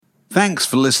Thanks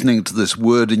for listening to this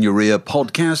Word in Your Ear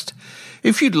podcast.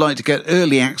 If you'd like to get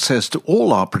early access to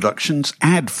all our productions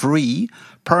ad-free,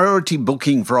 priority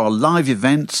booking for our live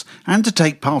events, and to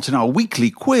take part in our weekly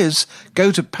quiz,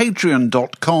 go to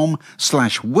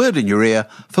patreon.com/wordinyourear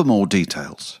for more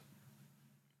details.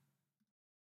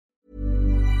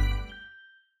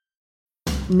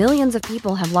 Millions of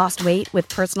people have lost weight with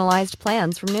personalized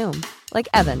plans from Noom. Like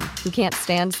Evan, who can't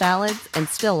stand salads and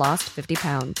still lost 50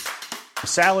 pounds.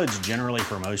 Salads generally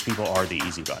for most people are the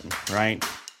easy button, right?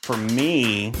 For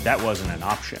me, that wasn't an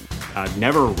option. I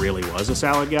never really was a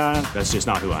salad guy. That's just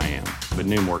not who I am. But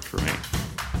Noom worked for me.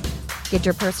 Get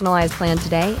your personalized plan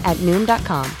today at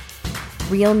Noom.com.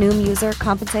 Real Noom user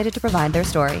compensated to provide their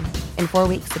story. In 4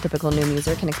 weeks, the typical Noom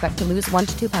user can expect to lose 1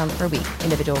 to 2 pounds per week.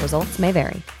 Individual results may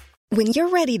vary. When you're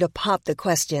ready to pop the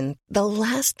question, the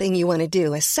last thing you want to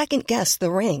do is second-guess the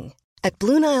ring. At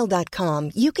BlueNile.com,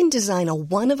 you can design a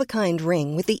one-of-a-kind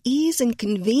ring with the ease and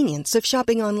convenience of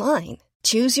shopping online.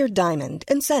 Choose your diamond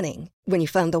and setting. When you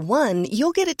find the one,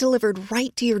 you'll get it delivered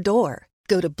right to your door.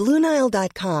 Go to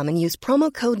BlueNile.com and use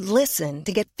promo code LISTEN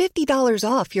to get $50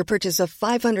 off your purchase of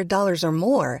 $500 or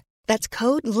more. That's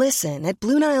code LISTEN at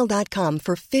BlueNile.com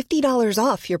for $50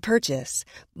 off your purchase.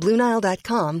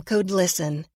 BlueNile.com, code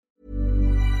LISTEN.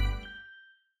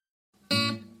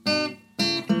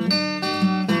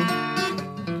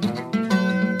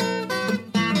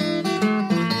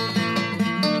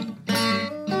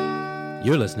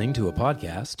 You're listening to a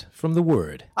podcast from The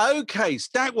Word. Okay,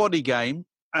 Stack Waddy game,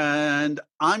 and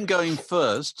I'm going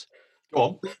first. Go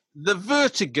on. The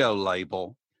Vertigo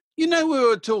label. You know, we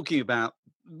were talking about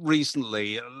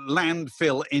recently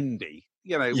landfill indie.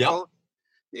 Well,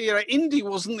 indie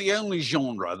wasn't the only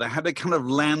genre that had a kind of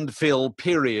landfill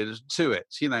period to it.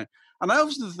 And I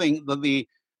often think that the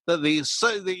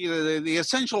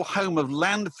essential home of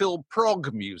landfill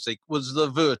prog music was the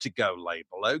Vertigo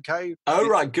label. Okay. Oh,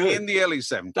 right, good. In the early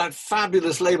 70s. That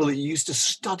fabulous label that you used to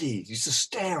study, used to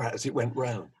stare at as it went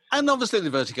round. And obviously the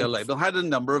Vertigo label had a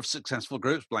number of successful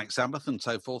groups, Black Sabbath and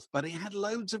so forth, but it had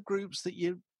loads of groups that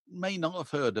you may not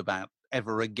have heard about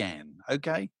ever again.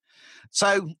 Okay.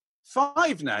 So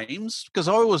 5 names, because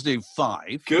I always do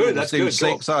 5. Good, that's good.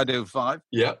 6, I do 5.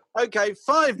 Yeah. Okay,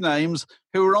 5 names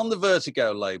who were on the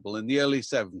Vertigo label in the early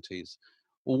 70s.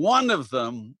 One of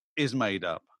them is made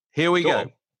up. Here we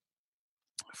go.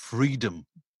 Freedom.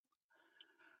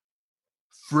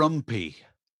 Frumpy.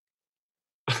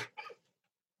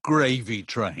 Gravy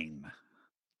Train.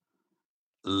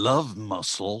 Love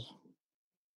Muscle.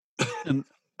 and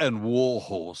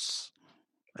Warhorse.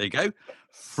 There you go.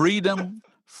 Freedom,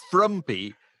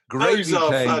 Frumpy, Gravy Those are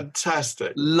Train,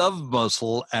 fantastic. Love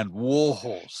Muscle, and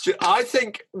Warhorse. I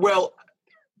think,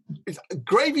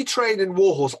 Gravy Train and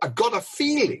Warhorse, I've got a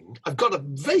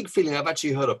vague feeling I've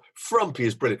actually heard of. Frumpy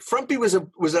is brilliant. Frumpy was a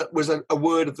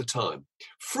word of the time.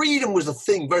 Freedom was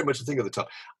very much a thing of the time.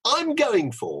 I'm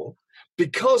going for,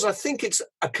 because I think it's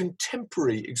a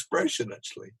contemporary expression,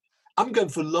 actually. I'm going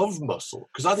for Love Muscle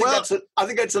because I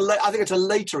think it's a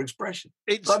later expression.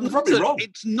 I'm probably wrong.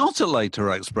 It's not a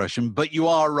later expression, but you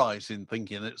are right in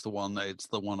thinking it's the one I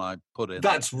put in.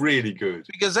 That's really good.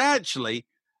 Because actually,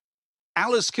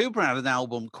 Alice Cooper had an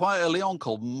album quite early on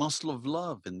called Muscle of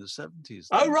Love in the 70s.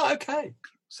 Oh, right, okay.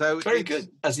 So very good,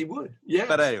 as he would. Yeah.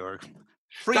 But anyway,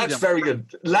 Freedom. That's very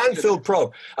good. Landfill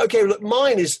prog. Okay, look,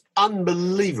 mine is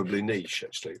unbelievably niche,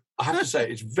 actually. I have to say,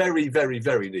 it's very, very,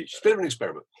 very niche. It's a bit of an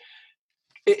experiment.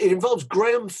 It involves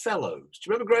Graham Fellows. Do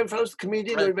you remember Graham Fellows, the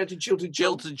comedian who invented Jilted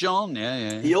John? Jilted John,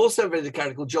 yeah. He also invented a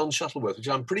character called John Shuttleworth, which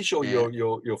I'm pretty sure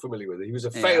you're familiar with. He was a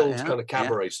failed kind of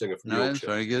cabaret singer from Yorkshire.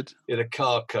 Very good. In a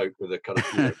car coat with a kind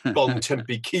of Bon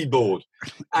Tempi keyboard.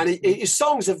 And his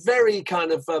songs are very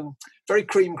kind of, very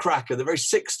cream cracker. They're very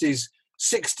 60s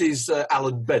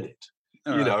Alan Bennett.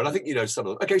 And I think you know some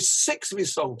of them. Okay, 6 of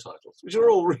his song titles, which are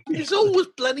all really... He's always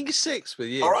blending 6 with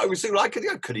you. All right,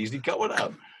 I could easily cut one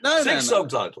out. Six song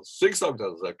titles,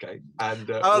 okay.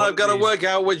 And I've got to work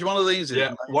out which one of these is.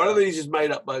 Yeah, one of these is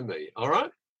made up by me, all right?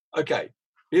 Okay,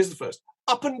 here's the first.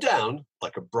 Up and down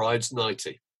like a bride's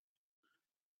nightie.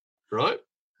 Right?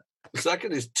 The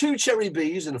second is 2 cherry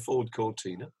bees in a Ford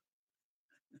Cortina.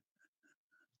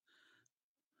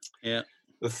 Yeah.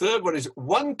 The third one is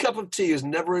 1 cup of tea is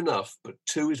never enough, but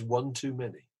 2 is one too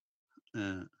many.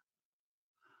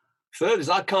 Third is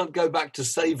I can't go back to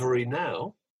savoury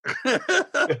now.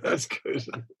 That's good.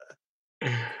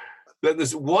 Then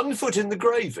there's 1 foot in the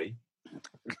gravy,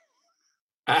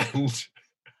 and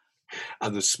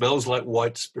the smells like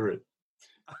white spirit.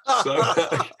 So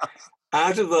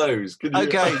out of those,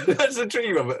 that's a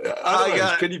tricky one.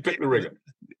 Can you pick the ringer?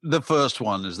 The first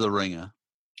one is the ringer.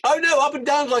 Oh no, Up and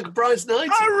Down Like a Bride's 90.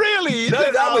 Oh really?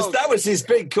 No, that was his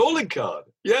big calling card.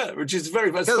 Yeah, which is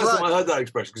that's the first time I heard that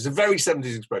expression, because it's a very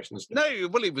 70s expression, isn't it? No,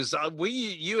 well, it was.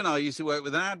 You and I used to work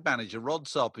with an ad manager, Rod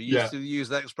Sopp, who used to use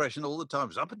that expression all the time.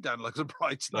 It's up and down like a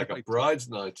bride's 90. Like a bride's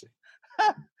 90.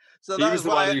 So he was the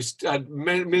one who had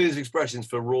millions of expressions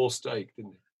for raw steak,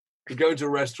 didn't he? He'd go into a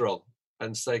restaurant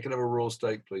and say, "Can I have a raw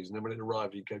steak, please?" And then when it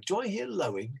arrived, he'd go, "Do I hear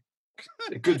lowing?"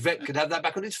 A good vet could have that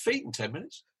back on his feet in 10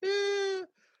 minutes.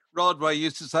 Rodway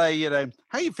used to say,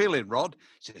 "How you feeling, Rod?"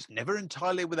 He says, "Never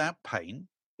entirely without pain."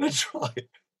 That's right.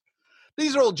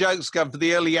 These are all jokes come from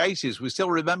the early 80s. We still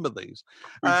remember these.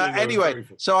 Anyway,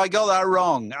 so I got that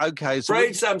wrong. Okay. So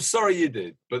I'm sorry you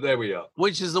did, but there we are.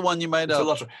 Which is the one you made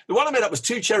up? The one I made up was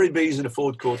 2 Cherry B's and a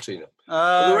Ford Cortina.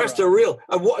 And the rest are real.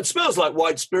 And what it smells like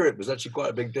white spirit was actually quite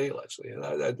a big deal, actually.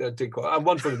 I did quite. And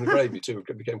One Foot in the Gravy, too,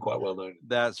 became quite well known.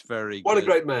 That's very good. What a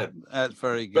great man. That's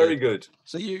very good. Very good.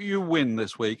 So you win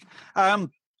this week.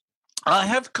 I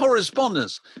have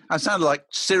correspondence. I sound like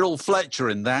Cyril Fletcher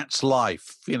in That's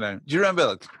Life. Do you remember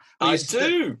that? I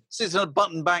do. Sit in a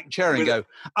button-back chair and go,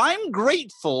 "I'm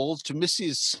grateful to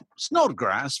Mrs.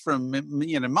 Snodgrass from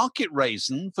Market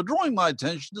Raisin for drawing my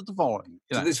attention to the following."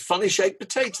 To this funny-shaped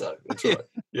potato. That's right.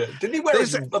 Yeah. Didn't he wear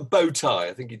a bow tie?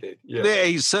 I think he did. Yeah,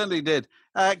 he certainly did.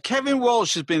 Kevin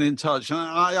Walsh has been in touch, and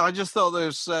I just thought I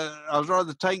was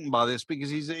rather taken by this,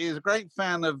 because he's a great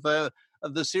fan of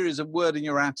the series of Word in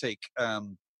Your Attic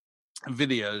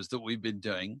videos that we've been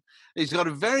doing. He's got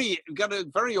a very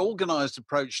organised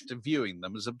approach to viewing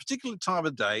them. As a particular time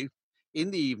of day, in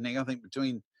the evening, I think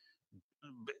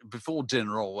before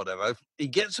dinner or whatever, he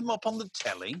gets them up on the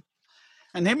telly,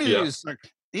 and him and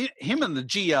the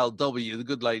GLW, the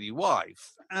good lady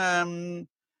wife,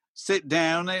 sit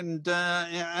down and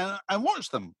watch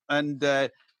them.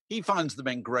 And he finds them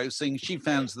engrossing. She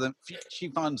finds the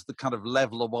kind of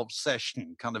level of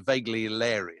obsession kind of vaguely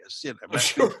hilarious. I'm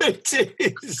sure it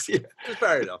is. Yeah. It's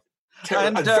fair enough.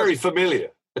 And very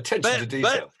familiar. Attention to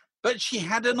detail. But she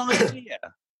had an idea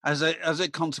as a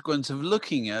consequence of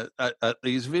looking at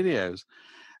these videos,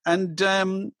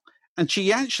 and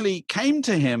she actually came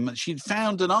to him. She'd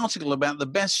found an article about the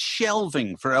best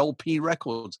shelving for LP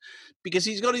records, because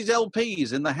he's got his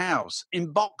LPs in the house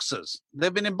in boxes.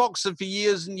 They've been in boxes for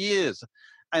years and years,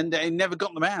 and they never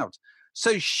got them out.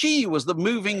 So she was the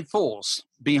moving force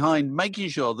behind making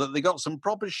sure that they got some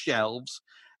proper shelves.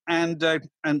 And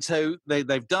so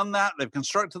they've done that. They've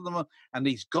constructed them, and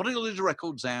he's got all his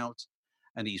records out,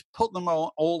 and he's put them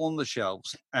all on the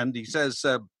shelves. And he says,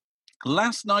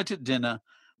 "Last night at dinner,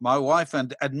 my wife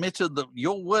admitted that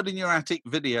your Word in Your Attic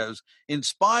videos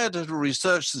inspired her to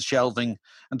research the shelving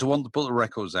and to want to put the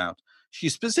records out. She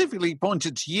specifically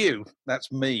pointed to you,"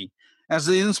 that's me, "as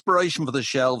the inspiration for the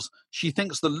shelves. She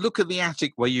thinks the look of the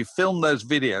attic where you film those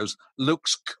videos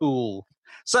looks cool."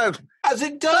 So, as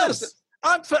it does.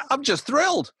 I'm just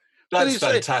thrilled. That's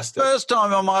fantastic. First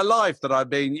time in my life that I've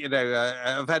been,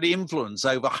 I've had influence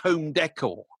over home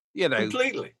decor.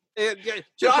 Completely.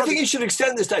 I think you should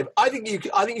extend this, Dave. I think you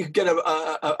could get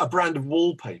a brand of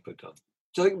wallpaper done.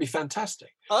 So I think it'd be fantastic.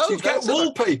 So you get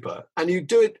wallpaper, and you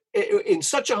do it in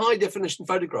such a high definition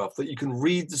photograph that you can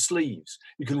read the sleeves.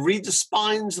 You can read the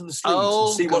spines of the sleeves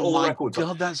and see what all the records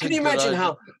are. Can you imagine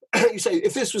how, you say,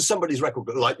 if this was somebody's record,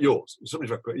 like yours,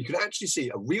 somebody's record, you could actually see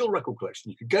a real record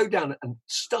collection. You could go down and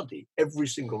study every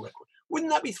single record.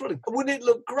 Wouldn't that be thrilling? Wouldn't it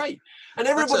look great? And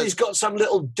everybody's got some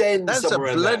little den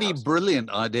somewhere. That's a bloody brilliant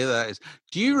idea, that is.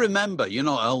 Do you remember, you're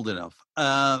not old enough,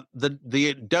 the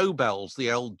Dobells,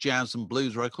 the old jazz and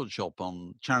blues record shop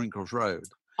on Charing Cross Road?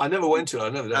 I never went to it. I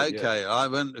never did. Okay, I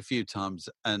went a few times,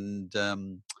 and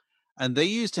they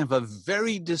used to have a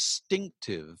very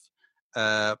distinctive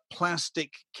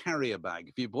plastic carrier bag.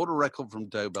 If you bought a record from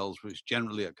Dobells, which is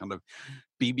generally a kind of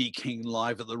B.B. King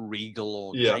Live at the Regal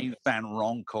or James Van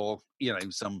Ronk or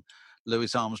some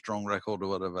Louis Armstrong record or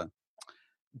whatever,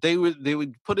 they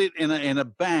would put it in a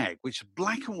bag which is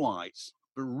black and white,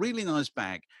 but really nice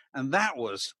bag, and that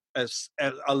was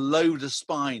a load of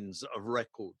spines of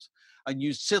records. And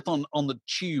you sit on the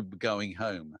tube going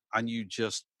home, and you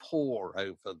just pour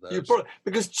over those.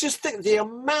 Because just think the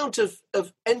amount of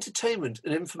entertainment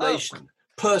and information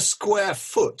per square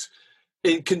foot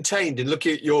contained in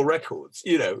looking at your records,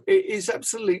 it is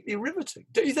absolutely riveting,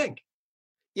 don't you think?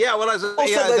 Yeah, well,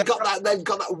 they've got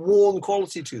that warm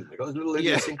quality to them. They've got those little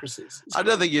idiosyncrasies. I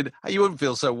don't think you wouldn't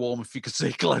feel so warm if you could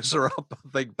see closer up, I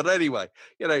think. But anyway,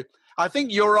 I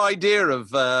think your idea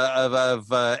of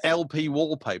LP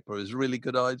wallpaper is a really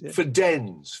good idea. For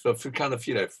dens, for kind of,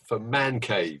 for man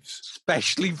caves.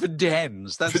 Especially for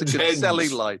dens. That's a good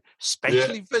selling line.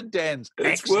 Especially for dens.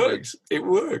 It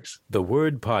works. The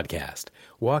Word Podcast,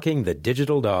 walking the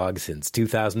digital dog since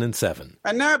 2007.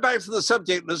 And now back to the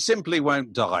subject that simply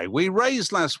won't die. We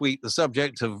raised last week the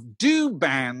subject of, do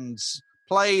bands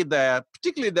play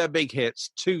particularly their big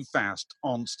hits, too fast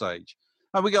on stage?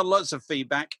 And we got lots of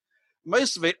feedback.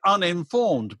 Most of it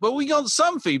uninformed, but we got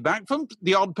some feedback from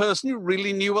the odd person who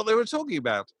really knew what they were talking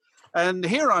about. And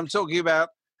here I'm talking about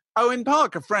Owen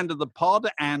Park, a friend of the pod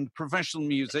and professional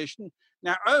musician.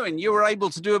 Now, Owen, you were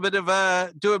able to do a bit of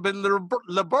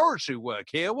laboratory work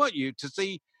here, weren't you, to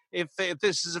see if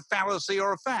this is a fallacy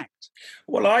or a fact?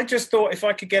 Well, I just thought if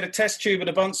I could get a test tube and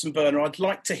a Bunsen burner, I'd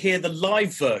like to hear the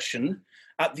live version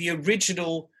at the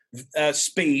original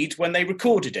speed when they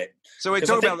recorded it. So we're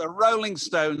talking about the Rolling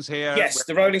Stones here. Yes,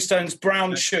 the Rolling Stones'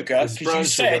 Brown Sugar. Because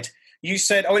you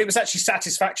said, it was actually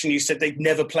Satisfaction. You said they'd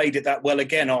never played it that well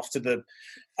again after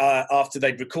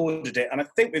they'd recorded it. And I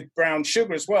think with Brown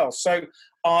Sugar as well. So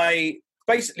I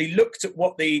basically looked at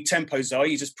what the tempos are.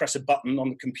 You just press a button on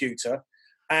the computer.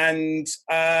 And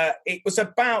it was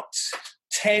about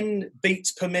 10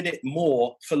 beats per minute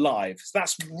more for live. So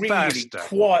that's really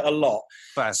quite a lot.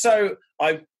 Faster. So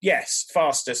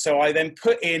faster. So I then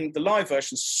put in the live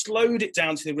version, slowed it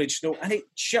down to the original, and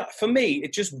for me,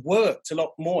 it just worked a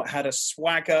lot more. It had a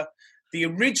swagger. The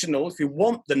original, if you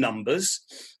want the numbers,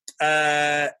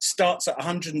 starts at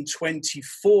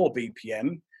 124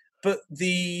 BPM, but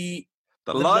the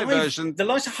live version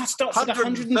starts at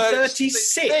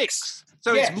 136.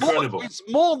 So it's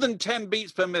more than 10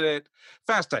 beats per minute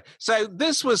faster. So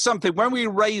this was something, when we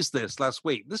raised this last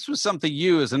week, this was something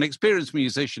you as an experienced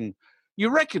musician, you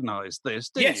recognized this,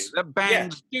 didn't you? That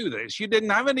bands do this. You didn't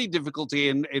have any difficulty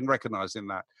in recognizing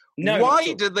that. No.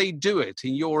 Why did they do it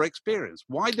in your experience?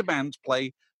 Why do bands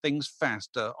play things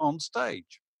faster on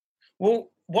stage?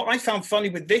 Well, what I found funny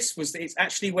with this was that it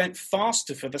actually went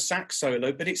faster for the sax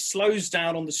solo, but it slows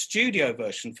down on the studio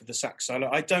version for the sax solo.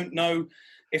 I don't know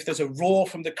if there's a roar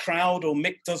from the crowd or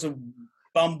Mick does a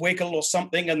bum wiggle or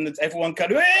something and everyone goes,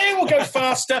 hey, we'll go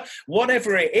faster.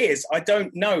 Whatever it is, I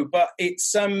don't know. But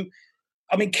it's,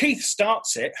 Keith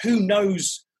starts it. Who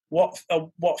knows what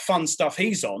fun stuff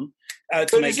he's on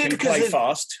to make him play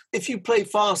fast. If you play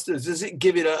faster, does it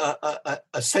give it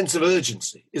a sense of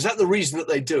urgency? Is that the reason that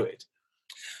they do it?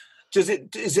 Is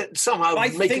it somehow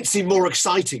make it seem more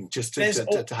exciting just to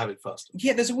have it faster?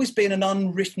 Yeah, there's always been an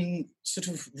unwritten sort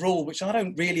of rule, which I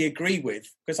don't really agree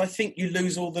with, because I think you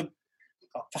lose all the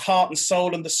heart and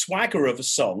soul and the swagger of a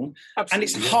song. Absolutely, and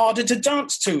it's harder to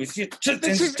dance to. If you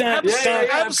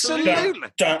absolutely.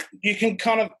 You can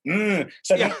kind of and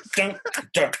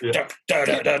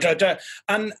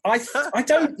I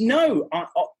don't know,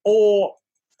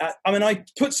 I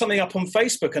put something up on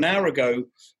Facebook an hour ago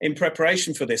in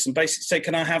preparation for this and basically said,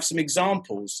 can I have some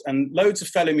examples? And loads of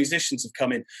fellow musicians have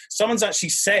come in. Someone's actually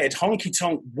said, Honky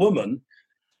Tonk Woman,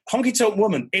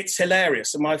 it's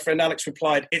hilarious. And my friend Alex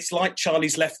replied, it's like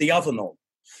Charlie's left the oven on.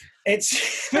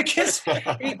 It's because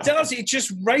it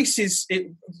just races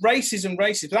and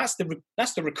races. But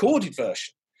that's the recorded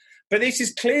version. But this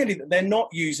is clearly that they're not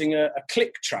using a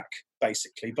click track,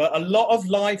 basically. But a lot of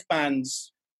live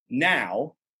bands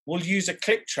now will use a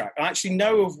click track. I actually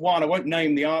know of one, I won't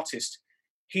name the artist.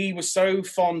 He was so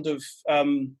fond of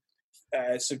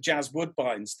Jazz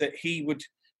Woodbines that he would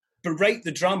berate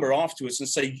the drummer afterwards and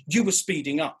say, you were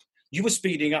speeding up,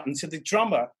 until the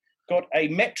drummer got a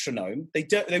metronome.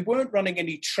 They weren't running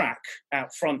any track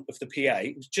out front of the PA.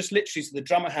 It was just literally, so the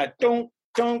drummer had donk,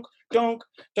 donk, donk,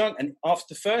 donk. And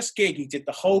after the first gig, he did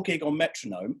the whole gig on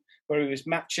metronome, where he was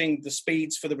matching the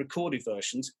speeds for the recorded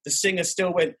versions. The singer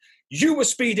still went, you were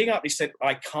speeding up. He said,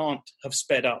 I can't have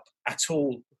sped up at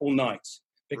all night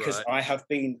because I have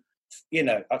been,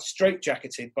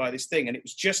 straitjacketed by this thing. And it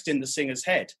was just in the singer's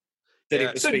head that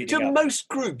it was speeding up. Do most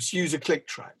groups use a click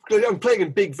track? I'm playing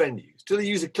in big venues. Do they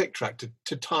use a click track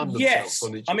to time themselves? Yes.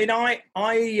 On each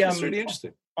That's really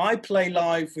interesting. I play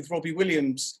live with Robbie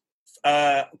Williams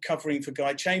covering for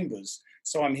Guy Chambers.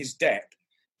 So I'm his dep.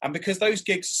 And because those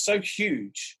gigs are so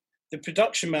huge, the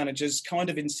production managers kind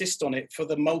of insist on it for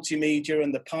the multimedia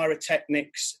and the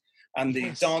pyrotechnics and the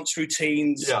dance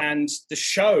routines and the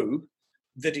show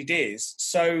that it is.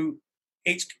 So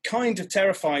it's kind of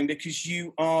terrifying because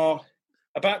you are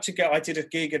about to go. I did a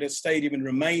gig at a stadium in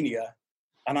Romania,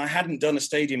 and I hadn't done a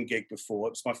stadium gig before.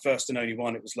 It was my first and only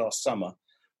one. It was last summer.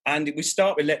 And we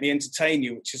start with Let Me Entertain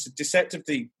You, which is a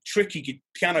deceptively tricky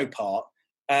piano part.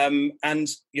 And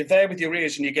you're there with your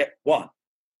ears and you get 1,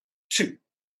 2,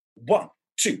 1,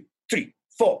 2, 3,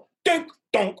 4, donk,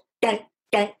 donk, donk,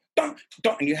 donk, donk,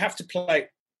 donk, and you have to play it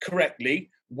correctly,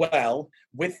 well,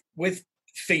 with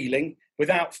feeling,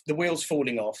 without the wheels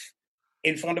falling off,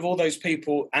 in front of all those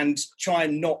people, and try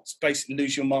and not basically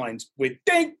lose your mind with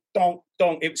ding, donk,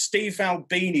 donk. It was Steve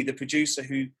Albini, the producer,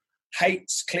 who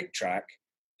hates click track.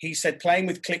 He said playing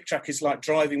with click track is like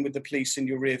driving with the police in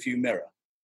your rearview mirror,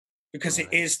 because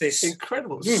it is this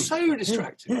incredible, so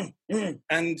distracting,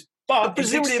 But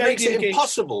presumably it makes it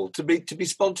impossible to be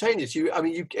spontaneous.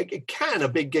 It can, a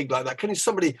big gig like that. Can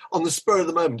somebody on the spur of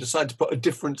the moment decide to put a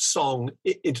different song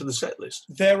into the set list?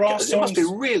 There are songs. It must be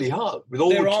really hard with all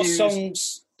the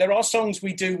cues. There are songs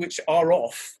we do which are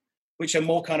off, which are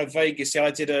more kind of Vegas.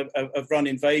 I did a run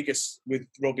in Vegas with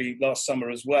Robbie last summer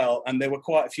as well, and there were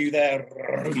quite a few there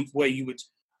where you would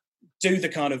do the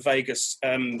kind of Vegas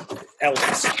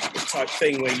Elvis type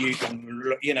thing where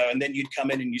and then you'd come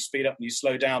in and you speed up and you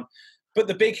slow down. But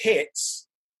the big hits,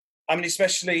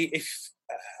 especially if,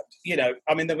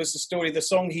 there was the story, the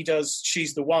song he does,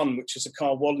 She's the One, which is a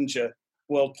Carl Wallinger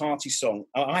World Party song.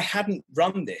 I hadn't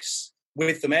run this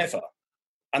with them ever.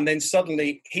 And then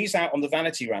suddenly he's out on the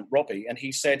vanity rant, Robbie, and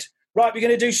he said, right, we're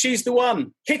going to do She's the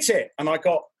One, hit it. And I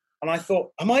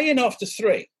thought, am I in after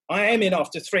 3? I am in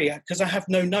after 3 because I have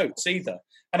no notes either.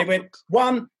 And he went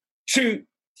 1, 2,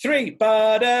 3,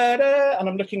 ba-da-da. And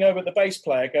I'm looking over at the bass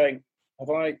player going,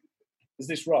 is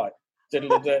this right?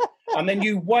 And then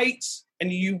you wait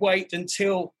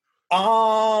until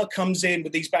comes in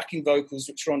with these backing vocals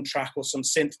which are on track or some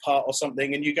synth part or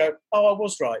something, and you go, I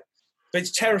was right. But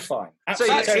it's terrifying.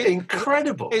 Absolutely. It's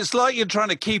incredible. It's like you're trying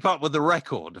to keep up with the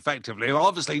record, effectively.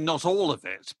 Obviously, not all of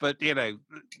it, but,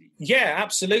 Yeah,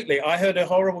 absolutely. I heard a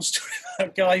horrible story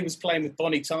about a guy who was playing with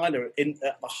Bonnie Tyler at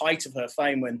the height of her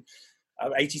fame when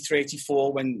 83,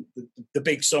 84, when the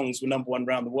big songs were number 1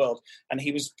 around the world. And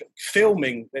he was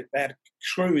filming, they had a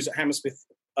cruise at Hammersmith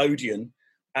Odeon,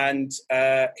 and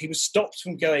he was stopped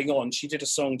from going on. She did a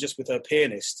song just with her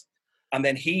pianist. And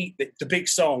then the big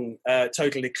song,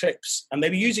 Total Eclipse, and they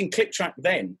were using click track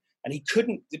then, and he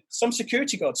couldn't, some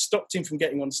security guard stopped him from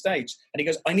getting on stage, and he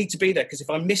goes, I need to be there, because if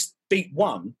I miss beat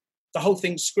 1, the whole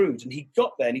thing's screwed. And he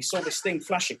got there, and he saw this thing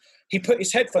flashing. He put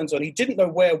his headphones on, he didn't know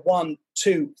where 1,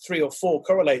 2, 3, or 4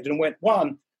 correlated, and went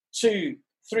 1, 2,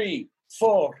 3,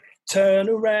 4, turn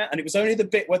around, and it was only the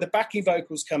bit where the backing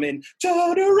vocals come in,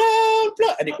 turn around,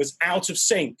 and it was out of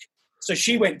sync. So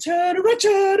she went, turn around,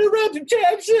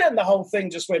 and the whole thing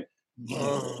just went,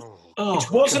 which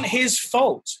wasn't his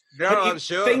fault. No, I'm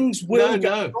sure. Things will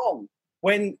go wrong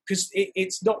because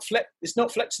it's not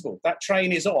flexible. That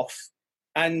train is off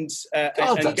and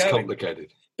that's going.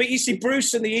 Complicated. But you see,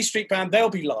 Bruce and the E Street Band, they'll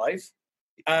be live,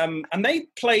 and they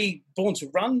play Born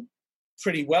to Run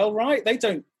pretty well, right? They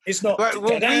don't. It's not. We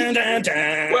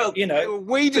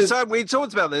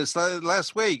talked about this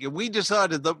last week, and we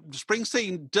decided that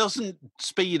Springsteen doesn't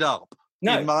speed up.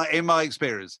 No, in my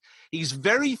experience, he's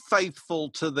very faithful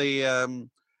to the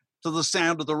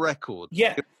sound of the record.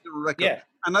 Yeah,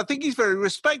 and I think he's very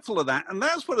respectful of that. And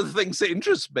that's one of the things that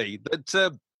interests me.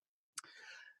 That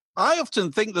I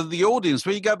often think that the audience,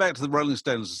 when you go back to the Rolling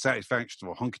Stones, Satisfaction,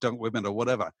 or Honky Tonk Women, or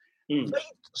whatever.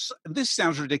 This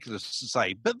sounds ridiculous to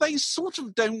say, but they sort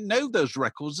of don't know those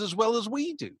records as well as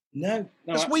we do. No,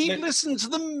 because we listen to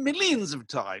them millions of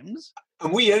times.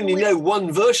 And we only know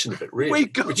one version of it, really,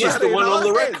 which is the one on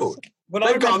the record. Well,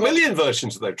 they've got a million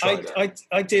versions that they've tried.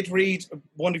 I did read,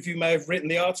 one of you may have written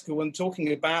the article when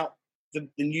talking about the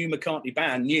new McCartney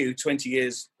band, 20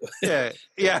 years. Yeah.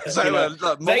 So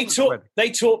they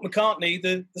taught McCartney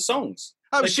the songs.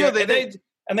 I'm sure they did.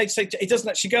 And they'd say, it doesn't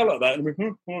actually go like that. And we'd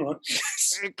be, all right.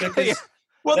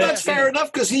 Well, that's fair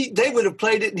enough, because they would have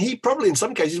played it, and he probably, in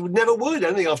some cases, never would.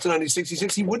 Anything after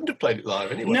 1966, he wouldn't have played it live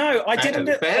anyway. No, I did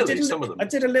some of them. I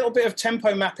did a little bit of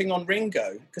tempo mapping on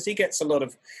Ringo, because he gets a lot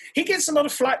of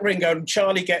flack, Ringo, and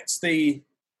Charlie gets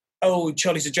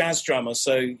Charlie's a jazz drummer,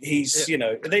 so he's,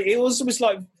 it was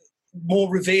like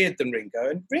more revered than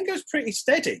Ringo, and Ringo's pretty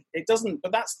steady. It doesn't,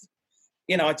 but that's,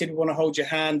 I didn't want to hold your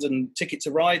hand and Ticket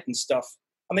to Ride and stuff.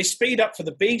 And they speed up for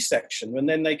the B section, and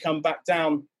then they come back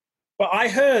down. But I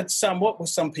heard what were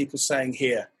some people saying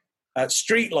here?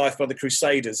 Street Life by the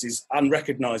Crusaders is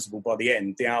unrecognisable by the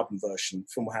end, the album version,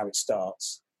 from how it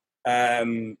starts.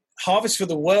 Harvest for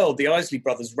the World, the Isley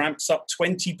Brothers, ramps up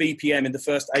 20 BPM in the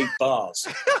first 8 bars.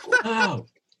 Wow.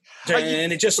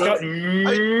 And it just got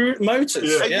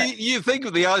motors. Yeah. You think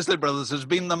of the Isley Brothers as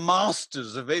being the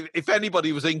masters of it. If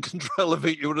anybody was in control of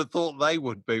it, you would have thought they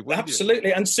would be. Absolutely.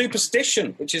 You? And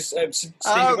Superstition, which is Stevie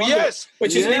Wonder, yes,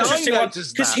 which is an interesting one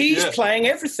because he's playing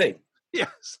everything.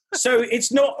 Yes. So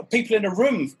it's not people in a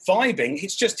room vibing.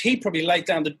 It's just he probably laid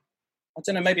down I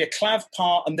don't know, maybe a clav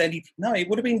part, and then it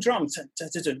would have been drums.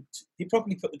 He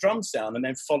probably put the drums down and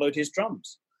then followed his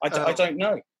drums. I don't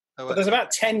know. But there's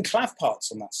about 10 clav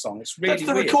parts on that song. It's really That's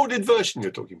the weird. recorded version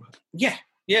you're talking about. Yeah.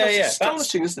 That's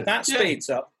astonishing, isn't it? That speeds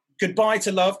up. Goodbye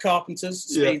to Love, Carpenters,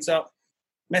 speeds up.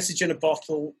 Message in a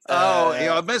Bottle.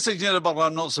 Message in a Bottle.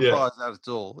 I'm not surprised at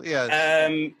all. Yeah.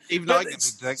 Even I can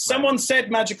detect someone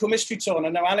said Magical Mystery Tour, and I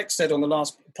know Alex said on the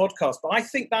last podcast, but I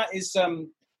think that is.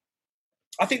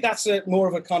 I think that's more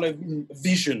of a kind of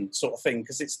vision sort of thing,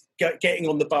 because it's getting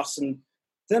on the bus and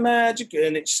the magic,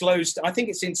 and it slows. I think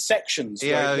it's in sections.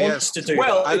 Where it wants to do.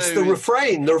 Well, that. it's the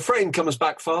refrain. The refrain comes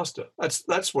back faster.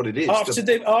 That's what it is.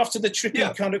 After the tricky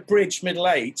kind of bridge, middle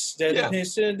eights.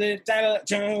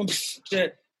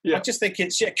 I just think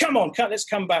it's come on, let's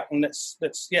come back and let's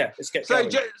get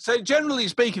going. So generally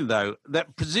speaking, though,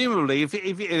 that presumably, if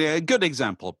a good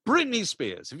example, Britney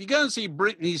Spears. If you go and see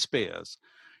Britney Spears,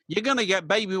 you're going to get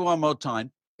 "Baby One More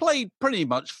Time" played pretty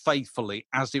much faithfully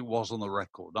as it was on the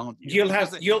record, aren't you?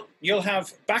 You'll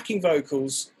have backing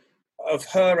vocals of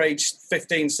her age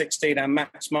 15, 16 and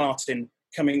Max Martin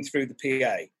coming through the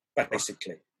PA,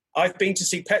 basically. I've been to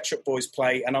see Pet Shop Boys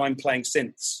play, and I'm playing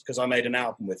synths because I made an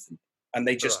album with them. And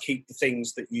they just keep the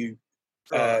things that you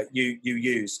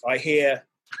use. I hear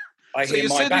my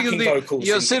backing vocals.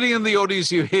 You're sitting in the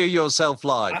audience, you hear yourself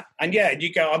live. And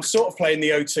you go, I'm sort of playing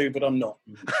the O2, but I'm not.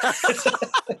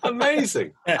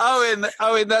 Amazing.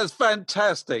 Owen, that's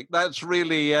fantastic. That's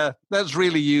really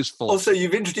useful. Also,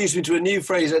 you've introduced me to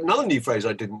another new phrase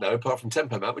I didn't know, apart from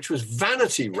Tempo Map, which was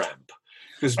vanity ramp.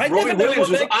 Because Robbie Williams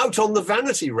was out on the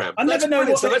vanity ramp. I never know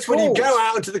what So that's when you go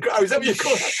out into the crowd. Is that what you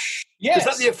call it? Yes. Is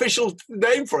that the official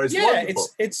name for it?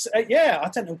 It's I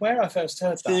don't know where I first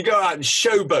heard that. So you go out and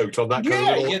showboat on that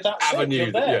kind of little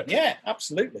avenue. Yeah,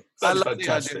 absolutely. I love the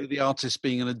idea of the artist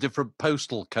being in a different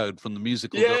postal code from the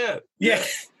musical. Yeah.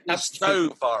 That's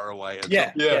so far away.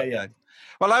 Yeah.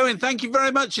 Well, Owen, thank you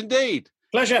very much indeed.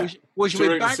 Pleasure. We shall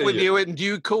be back with you in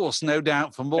due course, no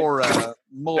doubt, for more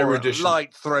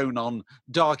light thrown on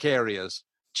dark areas.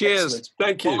 Cheers. Excellent.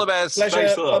 Thank you. All the best. Pleasure.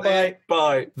 Thanks a lot. Bye-bye.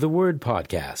 Bye. The Word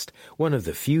Podcast, one of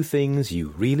the few things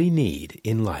you really need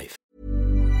in life.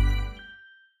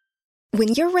 When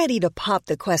you're ready to pop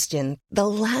the question, the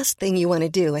last thing you want to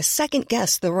do is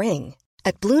second-guess the ring.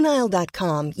 At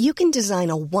BlueNile.com, you can design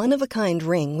a one-of-a-kind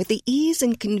ring with the ease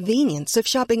and convenience of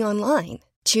shopping online.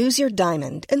 Choose your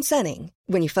diamond and setting.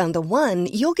 When you find the one,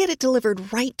 you'll get it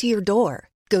delivered right to your door.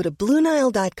 Go to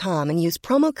BlueNile.com and use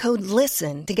promo code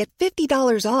LISTEN to get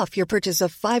 $50 off your purchase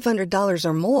of $500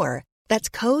 or more. That's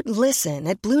code LISTEN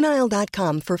at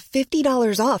BlueNile.com for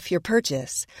 $50 off your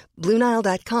purchase.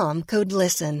 BlueNile.com, code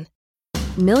LISTEN.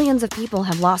 Millions of people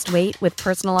have lost weight with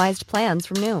personalized plans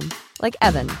from Noom. Like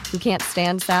Evan, who can't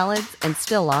stand salads and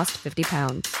still lost 50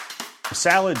 pounds.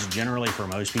 Salads generally for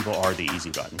most people are the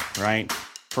easy button, right?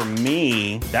 For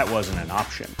me, that wasn't an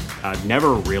option. I never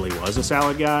really was a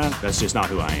salad guy. That's just not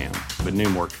who I am. But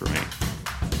Noom worked for me.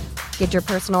 Get your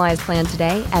personalized plan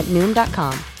today at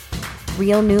Noom.com.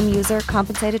 Real Noom user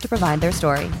compensated to provide their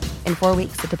story. In 4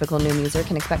 weeks, the typical Noom user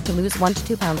can expect to lose 1 to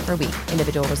 2 pounds per week.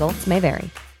 Individual results may vary.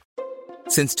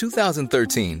 Since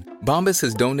 2013, Bombas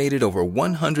has donated over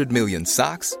 100 million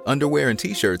socks, underwear, and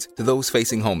T-shirts to those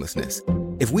facing homelessness.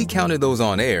 If we counted those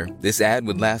on air, this ad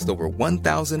would last over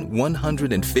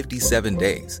 1,157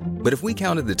 days. But if we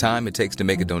counted the time it takes to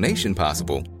make a donation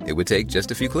possible, it would take just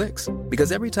a few clicks.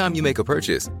 Because every time you make a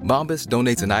purchase, Bombas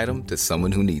donates an item to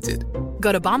someone who needs it.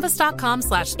 Go to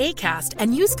bombas.com/ACAST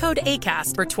and use code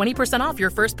ACAST for 20% off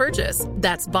your first purchase.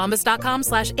 That's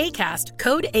bombas.com/ACAST,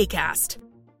 code ACAST.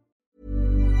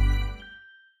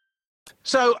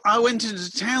 So I went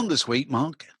into town this week,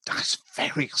 Mark. That's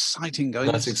very exciting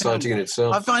going. That's exciting in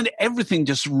itself. I find everything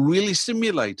just really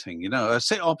stimulating. You know, I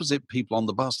sit opposite people on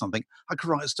the bus and I think I could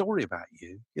write a story about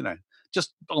you. You know,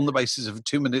 just on the basis of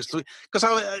 2 minutes.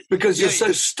 Because you're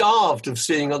so starved of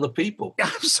seeing other people.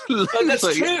 Absolutely, no,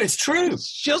 that's true. It's true. It's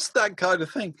just that kind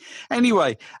of thing.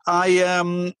 Anyway,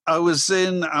 I was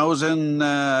in.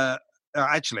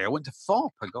 Actually, I went to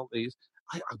FOP. I got these.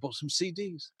 I bought some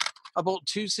CDs. I bought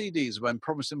 2 CDs when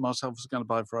promising myself I was going to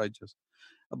buy for ages.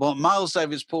 I bought Miles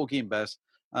Davis, Porgy and Bess.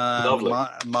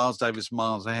 Miles Davis,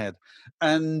 Miles Ahead.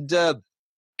 And can't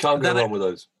go wrong with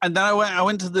those. And then I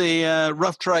went to the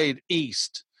Rough Trade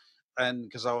East, and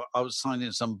because I was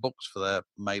signing some books for their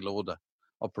mail order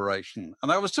operation.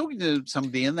 And I was talking to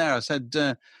somebody in there. I said,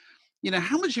 how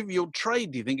much of your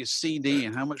trade do you think is CD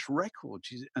and how much record?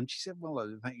 And she said, well, I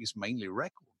think it's mainly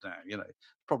record now,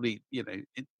 probably,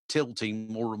 tilting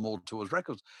more and more towards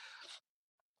records.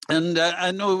 And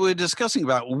we were discussing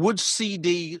about, would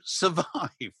CD survive?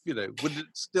 Would it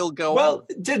still go on? Well,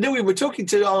 we were talking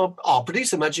to our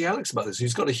producer, Magic Alex, about this,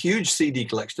 who's got a huge CD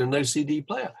collection and no CD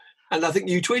player. And I think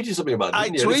you tweeted something about it. I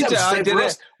did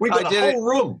it. We've got a whole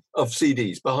room of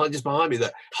CDs behind me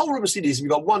there. Whole room of CDs. And we've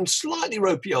got one slightly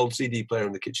ropey old CD player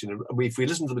in the kitchen. And if we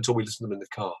listen to them at all, we listen to them in the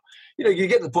car. You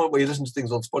get to the point where you listen to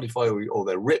things on Spotify or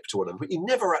they're ripped or whatever, but you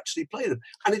never actually play them.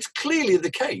 And it's clearly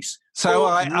the case. So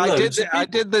I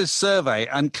did this survey,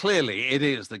 and clearly it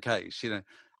is the case.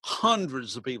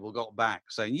 Hundreds of people got back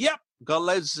saying, yep, got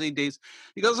loads of CDs.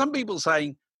 You got some people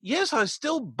saying, yes, I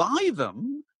still buy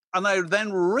them. And I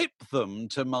then rip them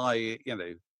to my,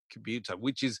 computer,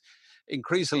 which is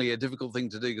increasingly a difficult thing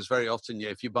to do because very often,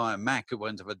 if you buy a Mac, it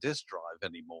won't have a disk drive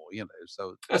anymore,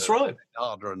 So that's right.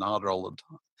 Harder and harder all the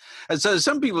time. And so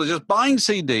some people are just buying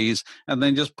CDs and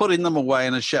then just putting them away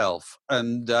in a shelf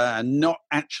and not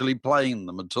actually playing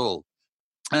them at all.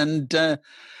 And I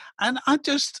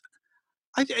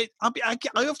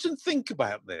often think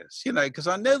about this, because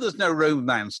I know there's no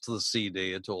romance to the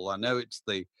CD at all. I know it's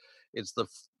the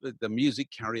music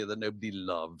carrier that nobody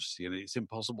loves. It's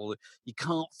impossible. You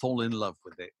can't fall in love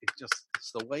with it.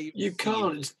 It's the way you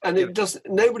can't. And it doesn't.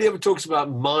 Nobody ever talks about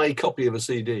my copy of a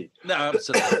CD. No,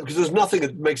 absolutely. Because there's nothing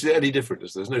that makes it any different.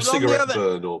 There's no cigarette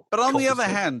burn or. But on the other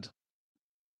hand,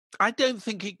 I don't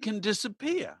think it can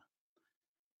disappear,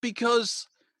 because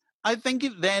I think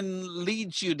it then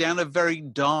leads you down a very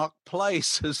dark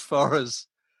place as far as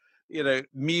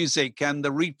music and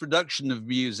the reproduction of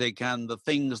music and the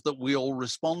things that we all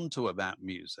respond to about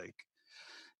music,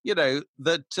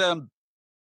 that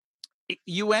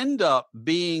you end up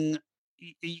being,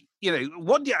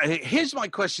 here's my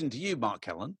question to you, Mark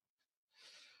Ellen.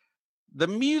 The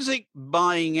music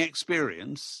buying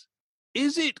experience,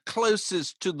 is it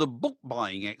closest to the book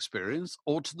buying experience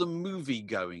or to the movie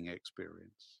going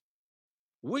experience?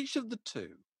 Which of the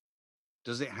two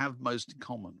does it have most in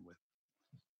common with?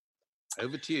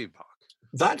 Over to you, Mark.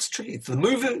 That's tricky. The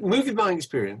movie buying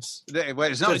experience. Well,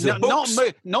 it's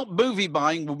not movie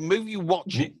buying, movie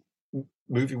watching.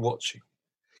 Movie watching.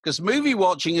 Because movie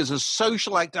watching is a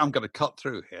social act. I'm going to cut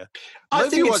through here.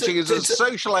 Movie watching is a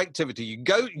social activity. You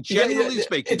go, generally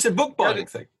speaking. It's a book buying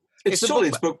thing. It's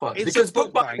book buying. Because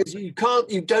book buying is you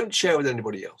don't share with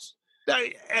anybody else.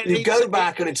 You go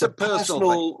back and it's a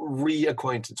personal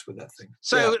reacquaintance with that thing.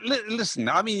 So listen,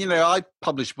 I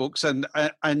publish books and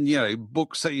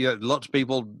books that lots of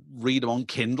people read them on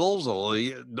Kindles or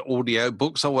audio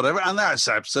books or whatever, and that's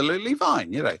absolutely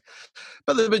fine,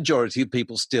 But the majority of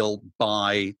people still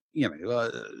buy,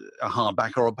 a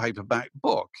hardback or a paperback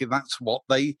book. That's what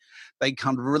they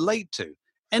kind of relate to.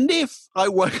 And if I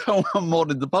woke up one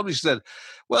morning, the publisher said,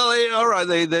 well, all right,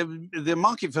 the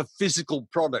market for physical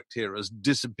product here has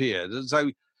disappeared. And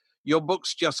so your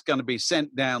book's just going to be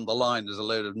sent down the line as a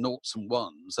load of noughts and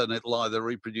ones, and it'll either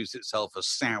reproduce itself as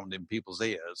sound in people's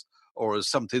ears or as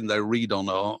something they read on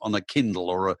a Kindle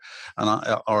or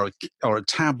a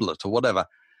tablet or whatever.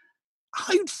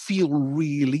 I'd feel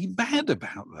really bad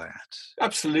about that.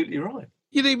 Absolutely right.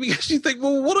 Because you think,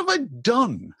 well, what have I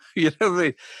done?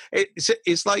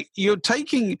 It's like you're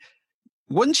taking,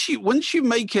 once you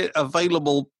make it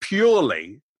available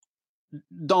purely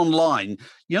online,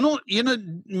 you're not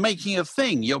making a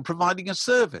thing. You're providing a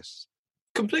service.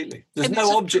 Completely. There's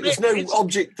no object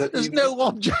there. There's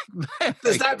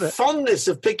that fondness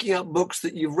of picking up books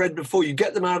that you've read before. You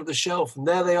get them out of the shelf, and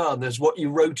there they are. And there's what you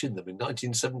wrote in them in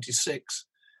 1976.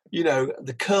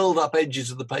 The curled up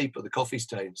edges of the paper, the coffee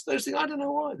stains, those things, I don't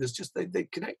know why. There's just, they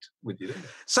connect with you, don't they?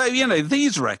 So,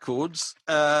 these records,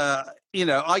 I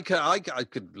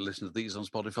could listen to these on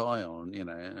Spotify, on,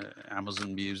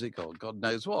 Amazon Music or God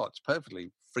knows what. It's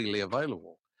perfectly freely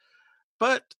available.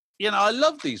 But, I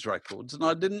love these records and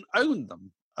I didn't own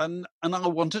them. And I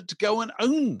wanted to go and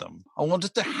own them. I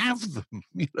wanted to have them,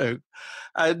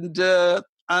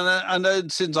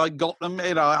 And since I got them,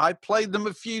 I played them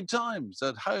a few times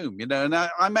at home, and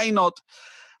I may not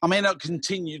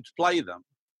continue to play them,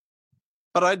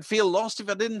 but I'd feel lost if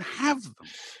I didn't have them.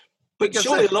 But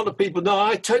surely a lot of people, no,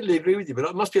 I totally agree with you, but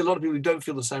it must be a lot of people who don't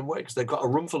feel the same way because they've got a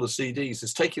room full of CDs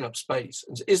that's taking up space.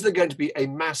 And is there going to be a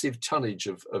massive tonnage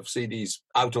of CDs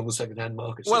out on the second-hand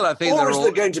market? Well, I think there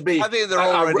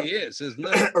already is, isn't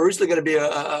there? Or is there going to be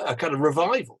a kind of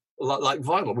revival? Like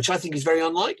vinyl, which I think is very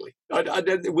unlikely.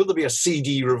 Will there be a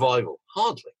CD revival?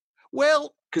 Hardly.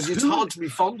 Well, because it's hard to be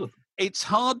fond of them. It's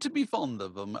hard to be fond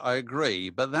of them, I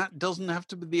agree, but that doesn't have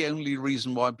to be the only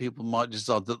reason why people might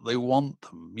decide that they want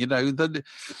them. That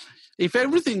if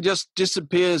everything just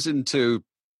disappears if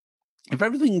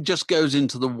everything just goes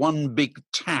into the one big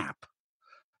tap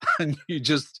and you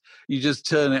just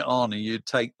turn it on and you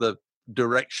take the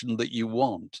direction that you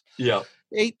want. Yeah,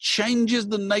 it changes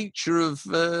the nature of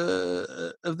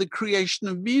the creation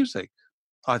of music,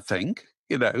 I think.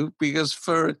 Because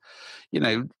for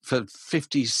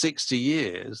 50, 60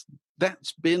 years,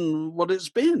 that's been what it's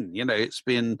been. It's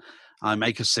been, I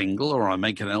make a single or I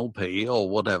make an LP or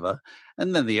whatever.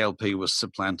 And then the LP was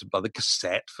supplanted by the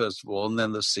cassette, first of all, and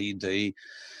then the CD.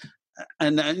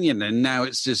 And now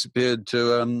it's disappeared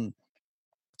to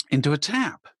into a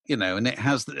tap, and it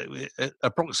has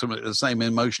approximately the same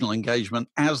emotional engagement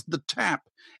as the tap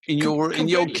in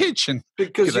your kitchen,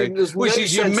 because which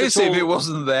is you miss if it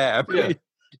wasn't there. But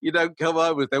you don't come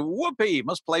over with a whoopee.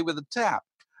 Must play with a tap.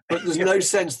 But there's no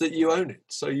sense that you own it,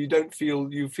 so you don't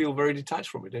feel very detached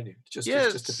from it, don't you? It's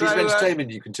just a piece of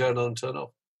entertainment you can turn on and turn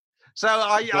off. So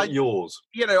I yours.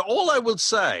 All I would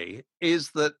say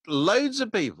is that loads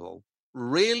of people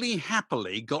really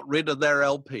happily got rid of their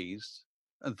LPs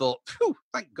and thought, "Phew,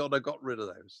 thank God I got rid of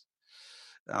those.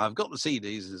 I've got the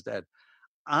CDs instead."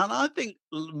 And I think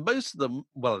most of them,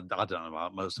 well, I don't know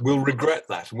about most of them, will regret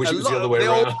that and wish it was the other way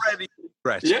around. They already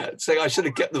regret it. Yeah, saying I should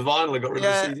have kept the vinyl and got rid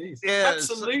of the CDs. Yeah,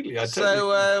 absolutely.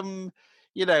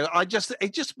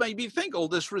 It just made me think, all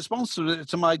this response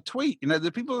to my tweet,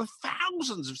 the people have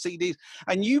thousands of CDs.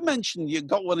 And you mentioned you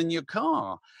got one in your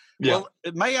car. Yeah. Well,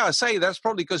 may I say that's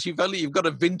probably because you've got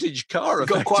a vintage car. You've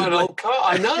got quite an old car,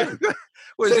 I know.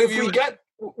 So if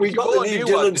we got the new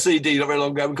Dylan CD not very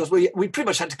long ago, because we pretty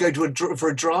much had to go for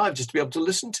a drive just to be able to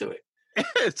listen to it.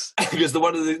 Yes. Because the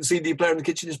one of the CD player in the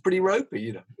kitchen is pretty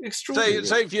ropey, Extraordinary.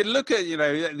 So if you look at,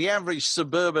 the average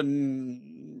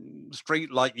suburban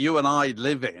street like you and I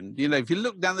live in, if you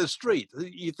look down the street,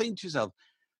 you think to yourself,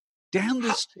 down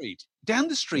the street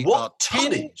what are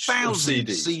 10,000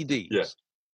 CDs. Yeah.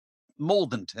 More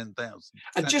than 10,000.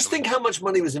 And just think how much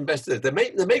money was invested. They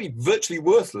may be virtually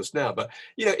worthless now, but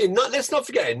let's not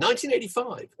forget, in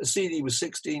 1985, a CD was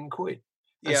 16 quid.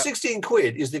 And 16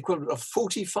 quid is the equivalent of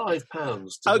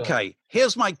 £45 today. Okay,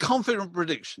 here's my confident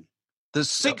prediction. The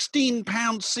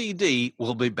 £16 CD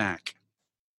will be back.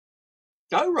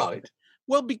 Oh, right.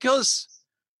 Well, because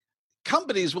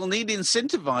companies will need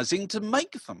incentivizing to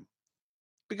make them,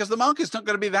 because the market's not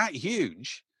going to be that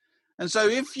huge. And so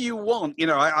if you want,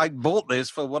 I bought this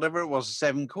for whatever it was,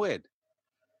 7 quid.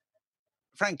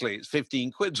 Frankly, it's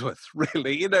 15 quid's worth,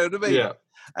 really, you know what I mean? Yeah.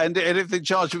 And if they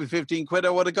charged me 15 quid,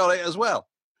 I would have got it as well.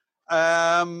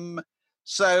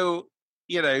 So,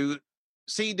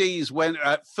 CDs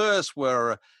at first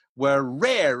were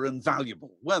rare and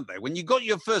valuable, weren't they? When you got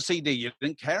your first CD, you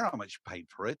didn't care how much you paid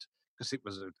for it, because it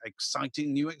was an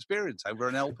exciting new experience over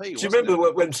an LP. Do you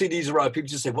remember when CDs arrived, people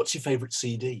just say, "What's your favourite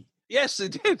CD?" Yes, they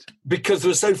did. Because there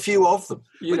were so few of them.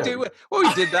 We did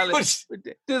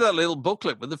that little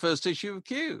booklet with the first issue of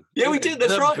Q. Yeah, we did.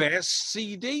 That's right. The best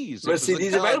CDs. Best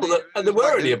CDs available. And there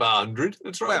were only about 100.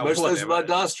 That's right. Most of those were by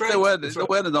Dire Straits. There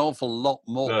weren't an awful lot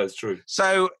more. No, it's true.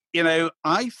 So,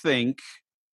 I think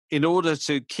in order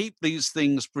to keep these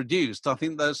things produced, I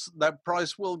think that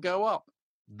price will go up.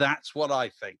 That's what I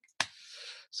think.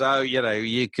 So,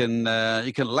 you can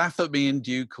laugh at me in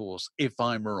due course if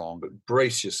I'm wrong. But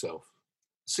brace yourself.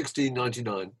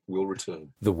 $16.99 will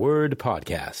return. The Word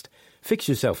Podcast. Fix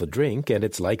yourself a drink and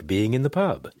it's like being in the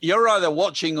pub. You're either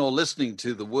watching or listening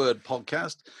to The Word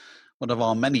Podcast, one of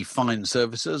our many fine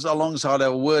services, alongside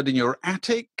our Word in Your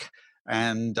Attic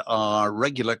and our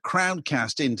regular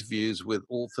Crowdcast interviews with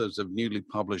authors of newly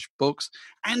published books,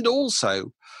 and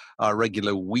also our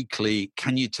regular weekly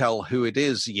Can You Tell Who It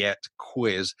Is Yet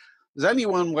quiz. There's only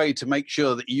one way to make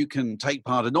sure that you can take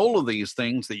part in all of these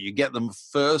things, that you get them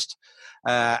first,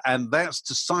 and that's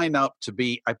to sign up to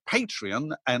be a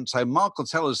Patreon. And so Mark will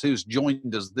tell us who's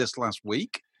joined us this last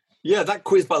week. Yeah, that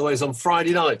quiz, by the way, is on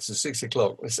Friday nights at 6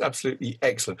 o'clock. It's absolutely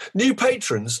excellent. New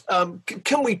patrons,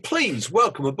 can we please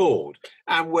welcome aboard?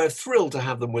 And we're thrilled to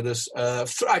have them with us.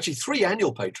 Actually, 3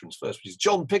 annual patrons first, which is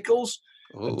John Pickles,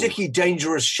 Dickie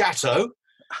Dangerous Chateau,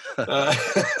 and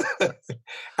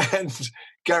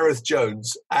Gareth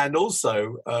Jones, and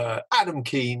also Adam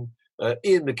Keane,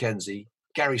 Ian McKenzie,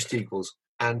 Gary Steagles,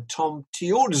 and Tom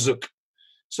Teorzuk.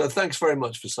 So thanks very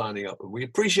much for signing up, and we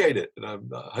appreciate it.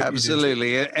 And I hope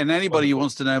absolutely. And anybody who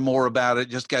wants to know more about it,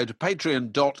 just go to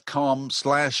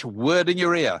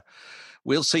patreon.com/wordinyour-ear.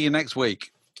 We'll see you next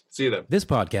week. See you then. This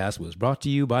podcast was brought to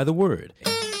you by The Word.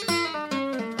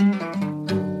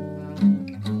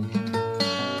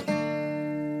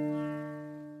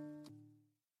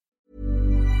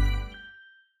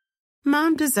 Mom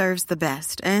Mom deserves the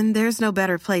best, and there's no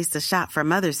better place to shop for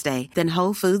Mother's Day than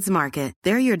Whole Foods Market.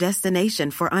 They're your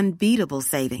destination for unbeatable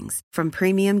savings, from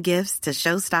premium gifts to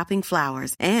show-stopping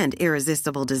flowers and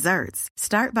irresistible desserts.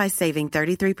 Start by saving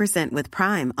 33% with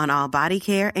Prime on all body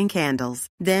care and candles.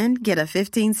 Then get a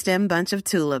 15-stem bunch of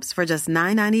tulips for just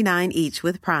 $9.99 each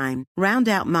with Prime. Round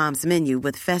out Mom's menu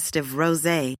with festive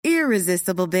rosé,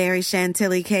 irresistible berry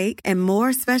chantilly cake, and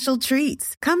more special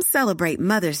treats. Come celebrate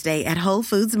Mother's Day at Whole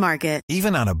Foods Market.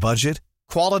 Even on a budget,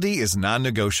 quality is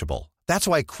non-negotiable. That's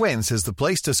why Quince is the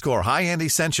place to score high-end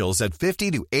essentials at 50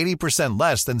 to 80%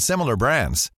 less than similar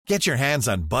brands. Get your hands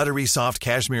on buttery soft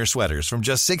cashmere sweaters from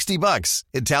just $60,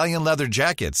 Italian leather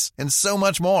jackets, and so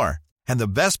much more. And the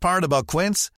best part about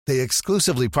Quince, they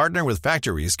exclusively partner with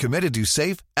factories committed to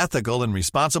safe, ethical, and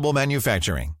responsible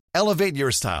manufacturing. Elevate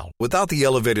your style without the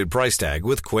elevated price tag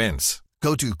with Quince.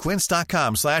 Go to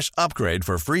quince.com/upgrade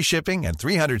for free shipping and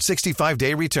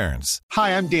 365-day returns.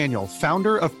 Hi, I'm Daniel,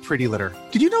 founder of Pretty Litter.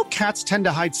 Did you know cats tend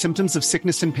to hide symptoms of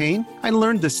sickness and pain? I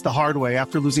learned this the hard way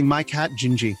after losing my cat,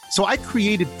 Gingy. So I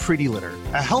created Pretty Litter,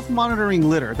 a health monitoring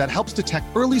litter that helps detect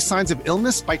early signs of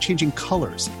illness by changing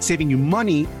colors, saving you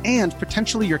money and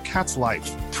potentially your cat's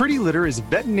life. Pretty Litter is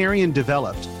veterinarian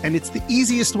developed, and it's the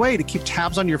easiest way to keep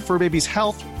tabs on your fur baby's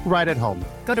health right at home.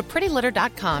 Go to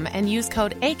prettylitter.com and use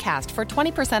code ACAST for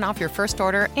 20% off your first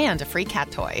order and a free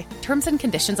cat toy. Terms and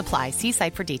conditions apply. See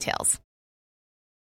site for details.